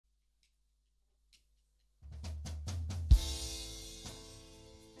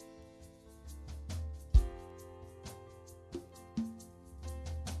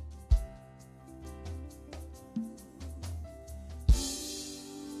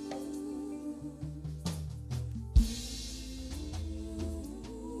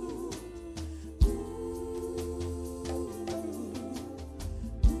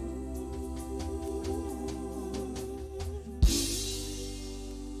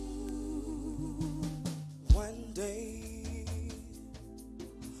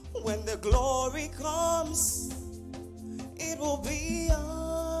When the glory comes, it will be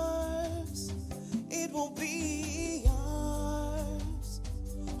ours. It will be ours.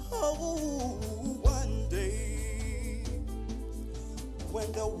 Oh, one day,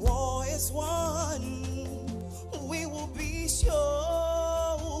 when the war is won, we will be sure.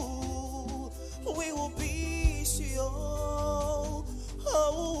 We will be sure.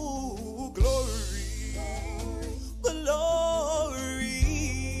 Oh, glory, glory,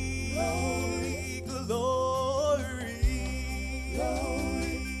 glory,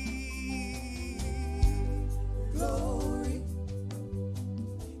 glory.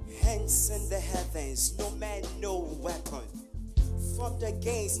 Hence in the heavens, no man, no weapon. From the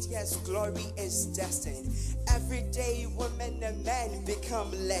gates, yes, glory is destined. Every day, women and men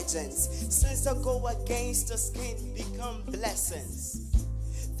become legends. Sins that go against the skin become blessings.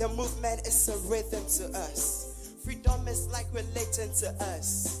 The movement is a rhythm to us. Freedom is like religion to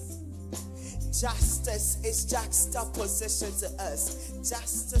us. Justice is juxtaposition to us.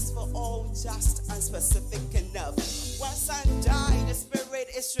 Justice for all, just and specific enough. When son died, the spirit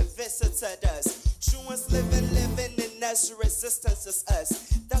is revisited us. True ones living in us, resistance is us.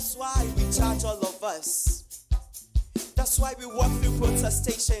 That's why we charge all of us. That's why we walk through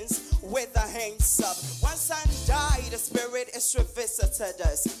protestations with our hands up. When son died, the spirit is revisited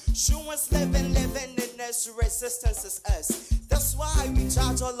us. True ones living in us, resistance is us. That's why we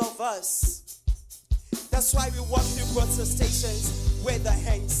charge all of us. That's why we walk through protestations with our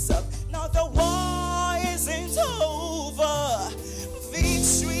hands up. Now the war isn't over,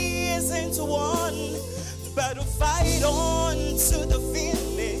 victory isn't won, but we'll fight on to the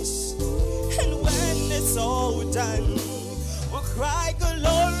finish. And when it's all done, we'll cry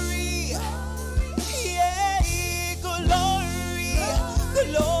glory, yeah, glory,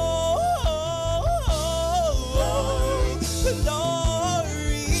 glory, glory.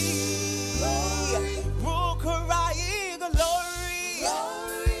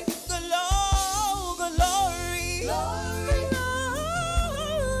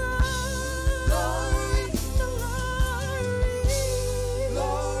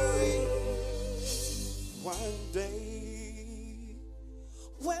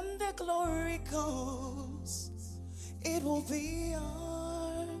 Glory comes, it will be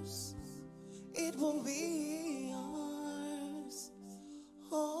ours. It will be ours.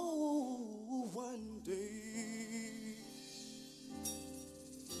 Oh, one day.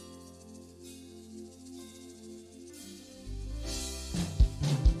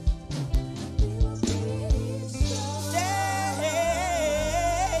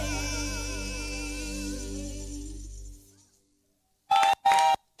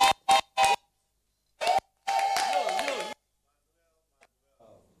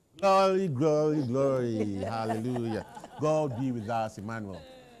 Glory, glory, glory. Hallelujah. God be with us, Emmanuel.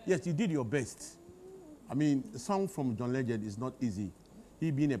 Yes, you did your best. I mean, a song from John Legend is not easy.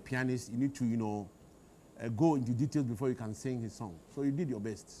 He being a pianist, you need to, go into details before you can sing his song. So you did your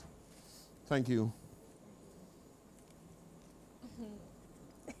best. Thank you.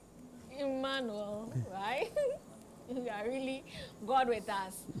 Emmanuel, right? You are really God with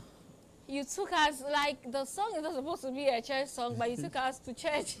us. You took us, like, the song is not supposed to be a church song, but you took us to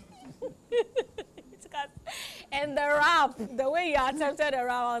church. You took us, and the rap, the way you attempted the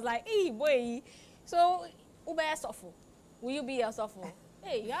rap, I was like, hey, boy. So, will you be a sophomore?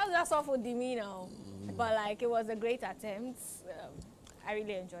 Hey, you have that sophomore demeanor. But, like, it was a great attempt. I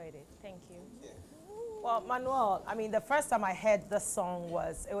really enjoyed it. Thank you. Yeah. Well, Manuel, I mean, the first time I heard this song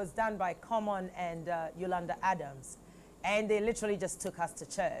it was done by Common and Yolanda Adams. And they literally just took us to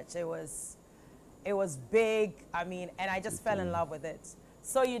church. It was big, I mean, and I just fell in love with it.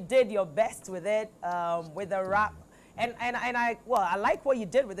 So you did your best with it, with the rap. And I like what you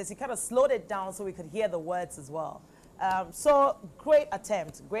did with this. You kind of slowed it down so we could hear the words as well. So great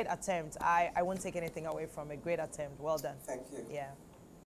attempt, great attempt. I won't take anything away from it. Great attempt, well done. Thank you. Yeah.